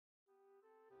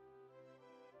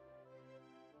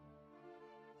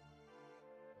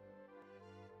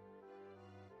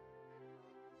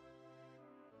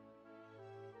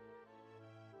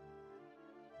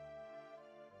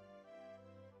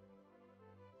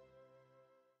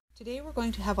Today we're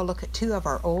going to have a look at two of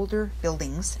our older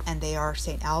buildings, and they are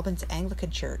St. Albans Anglican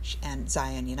Church and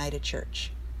Zion United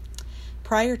Church.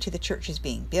 Prior to the churches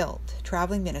being built,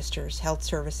 traveling ministers held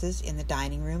services in the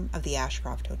dining room of the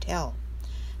Ashcroft Hotel.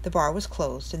 The bar was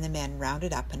closed and the men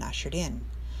rounded up and ushered in.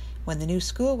 When the new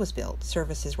school was built,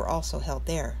 services were also held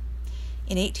there.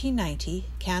 In 1890,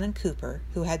 Canon Cooper,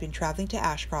 who had been traveling to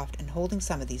Ashcroft and holding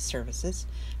some of these services,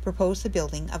 proposed the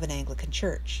building of an Anglican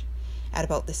church. At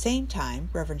about the same time,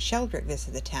 Reverend Sheldrick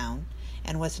visited the town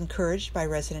and was encouraged by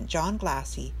resident John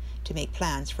Glassy to make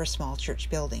plans for a small church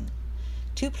building.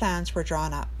 Two plans were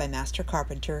drawn up by master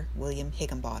carpenter William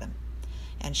Higginbottom,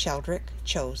 and Sheldrick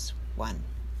chose one.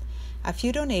 A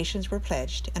few donations were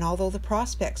pledged, and although the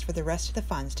prospects for the rest of the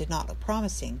funds did not look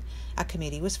promising, a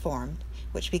committee was formed,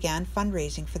 which began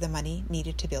fundraising for the money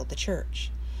needed to build the church.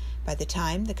 By the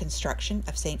time the construction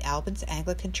of St. Albans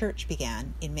Anglican Church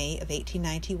began in May of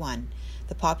 1891,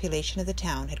 the population of the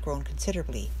town had grown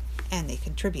considerably, and they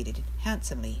contributed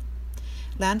handsomely.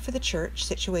 Land for the church,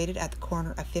 situated at the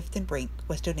corner of 5th and Brink,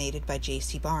 was donated by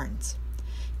J.C. Barnes.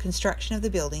 Construction of the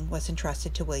building was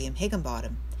entrusted to William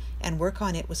Higginbottom, and work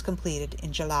on it was completed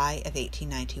in July of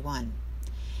 1891.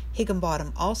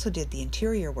 Higginbottom also did the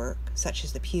interior work, such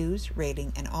as the pews,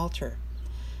 railing, and altar.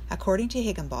 According to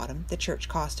Higginbottom, the church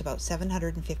cost about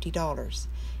 $750,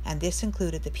 and this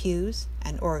included the pews,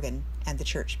 an organ, and the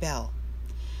church bell.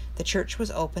 The church was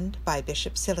opened by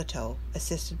Bishop Sillitoe,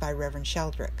 assisted by Reverend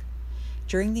Sheldrick.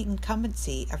 During the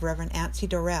incumbency of Reverend Anstey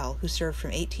Dorrell, who served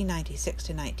from 1896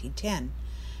 to 1910,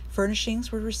 furnishings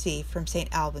were received from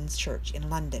St. Albans Church in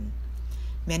London.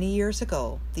 Many years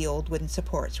ago, the old wooden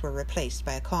supports were replaced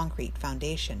by a concrete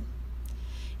foundation.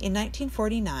 In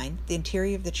 1949, the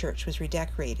interior of the church was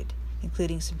redecorated,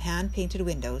 including some hand-painted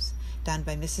windows done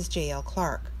by Mrs. J.L.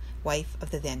 Clark, wife of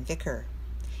the then vicar.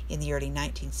 In the early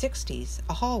 1960s,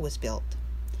 a hall was built.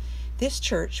 This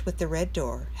church with the red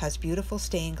door has beautiful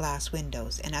stained glass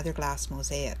windows and other glass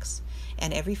mosaics,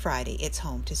 and every Friday it's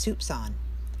home to soups on.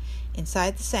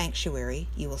 Inside the sanctuary,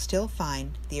 you will still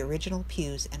find the original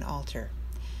pews and altar.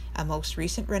 A most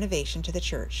recent renovation to the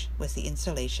church was the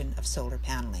installation of solar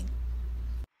paneling.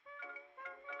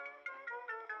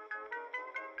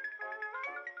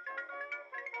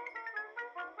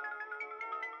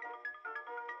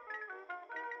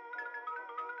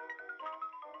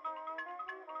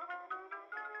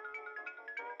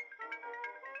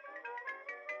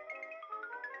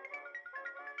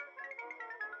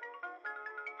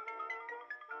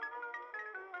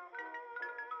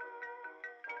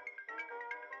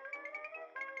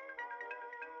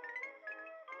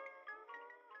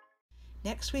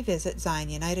 Next we visit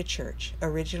Zion United Church,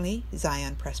 originally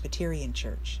Zion Presbyterian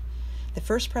Church. The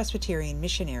first Presbyterian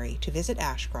missionary to visit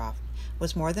Ashcroft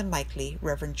was more than likely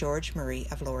Reverend George Murray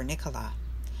of Lower Nicola.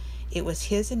 It was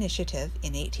his initiative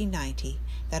in 1890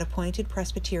 that appointed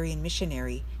Presbyterian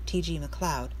missionary T.G.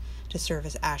 MacLeod to serve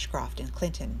as Ashcroft and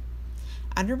Clinton.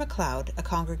 Under MacLeod, a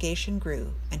congregation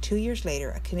grew, and 2 years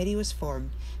later a committee was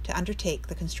formed to undertake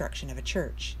the construction of a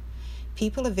church.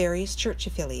 People of various church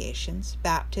affiliations,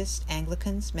 Baptists,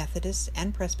 Anglicans, Methodists,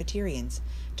 and Presbyterians,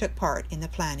 took part in the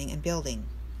planning and building.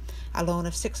 A loan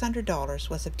of $600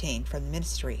 was obtained from the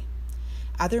ministry.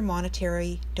 Other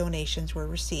monetary donations were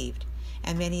received,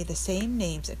 and many of the same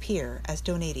names appear as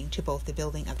donating to both the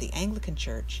building of the Anglican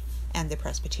Church and the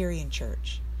Presbyterian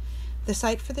Church. The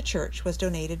site for the church was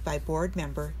donated by board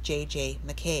member J.J.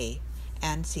 McKay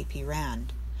and C.P.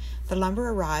 Rand. The lumber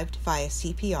arrived via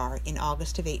CPR in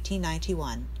August of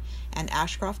 1891, and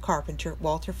Ashcroft carpenter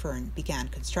Walter Fern began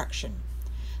construction.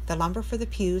 The lumber for the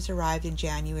pews arrived in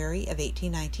January of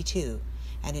 1892,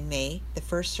 and in May the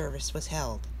first service was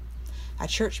held. A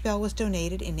church bell was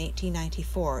donated in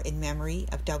 1894 in memory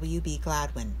of W.B.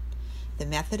 Gladwin. The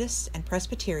Methodists and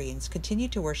Presbyterians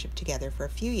continued to worship together for a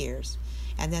few years,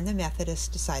 and then the Methodists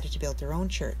decided to build their own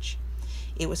church.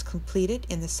 It was completed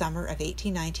in the summer of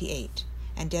 1898.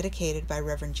 And dedicated by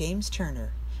Reverend James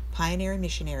Turner, pioneer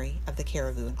missionary of the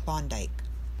Cariboo and Klondike.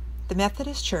 The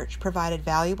Methodist Church provided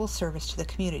valuable service to the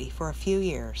community for a few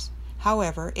years.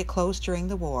 However, it closed during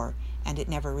the war, and it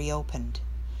never reopened.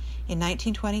 In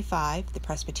 1925, the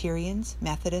Presbyterians,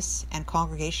 Methodists, and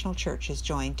Congregational churches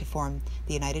joined to form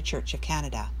the United Church of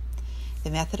Canada. The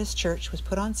Methodist Church was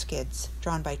put on skids,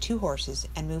 drawn by 2 horses,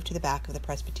 and moved to the back of the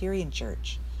Presbyterian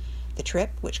Church. The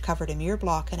trip, which covered a mere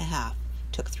block and a half,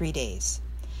 took 3 days.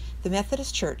 The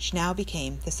Methodist Church now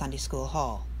became the Sunday School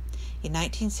Hall. In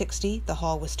 1960, the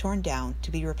hall was torn down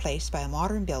to be replaced by a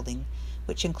modern building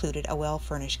which included a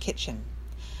well-furnished kitchen.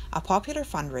 A popular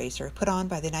fundraiser put on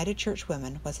by the United Church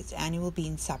Women was its annual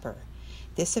Bean Supper.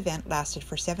 This event lasted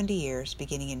for 70 years,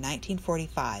 beginning in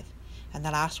 1945, and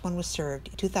the last one was served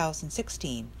in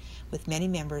 2016 with many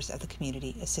members of the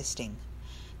community assisting.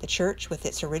 The church, with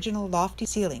its original lofty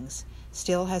ceilings,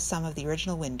 still has some of the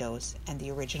original windows and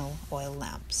the original oil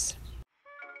lamps.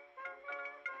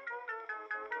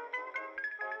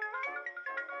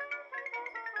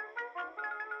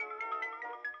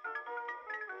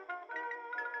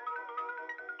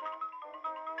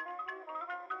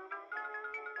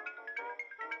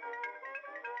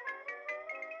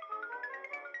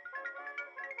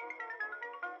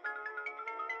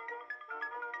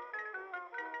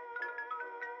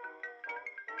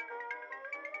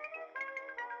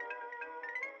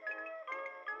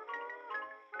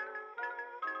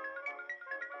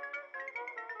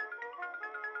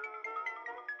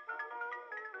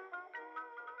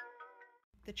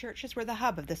 The churches were the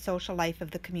hub of the social life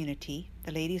of the community.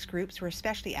 The ladies' groups were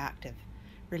especially active.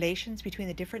 Relations between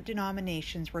the different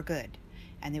denominations were good,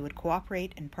 and they would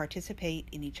cooperate and participate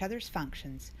in each other's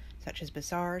functions, such as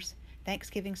bazaars,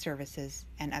 Thanksgiving services,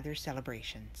 and other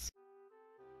celebrations.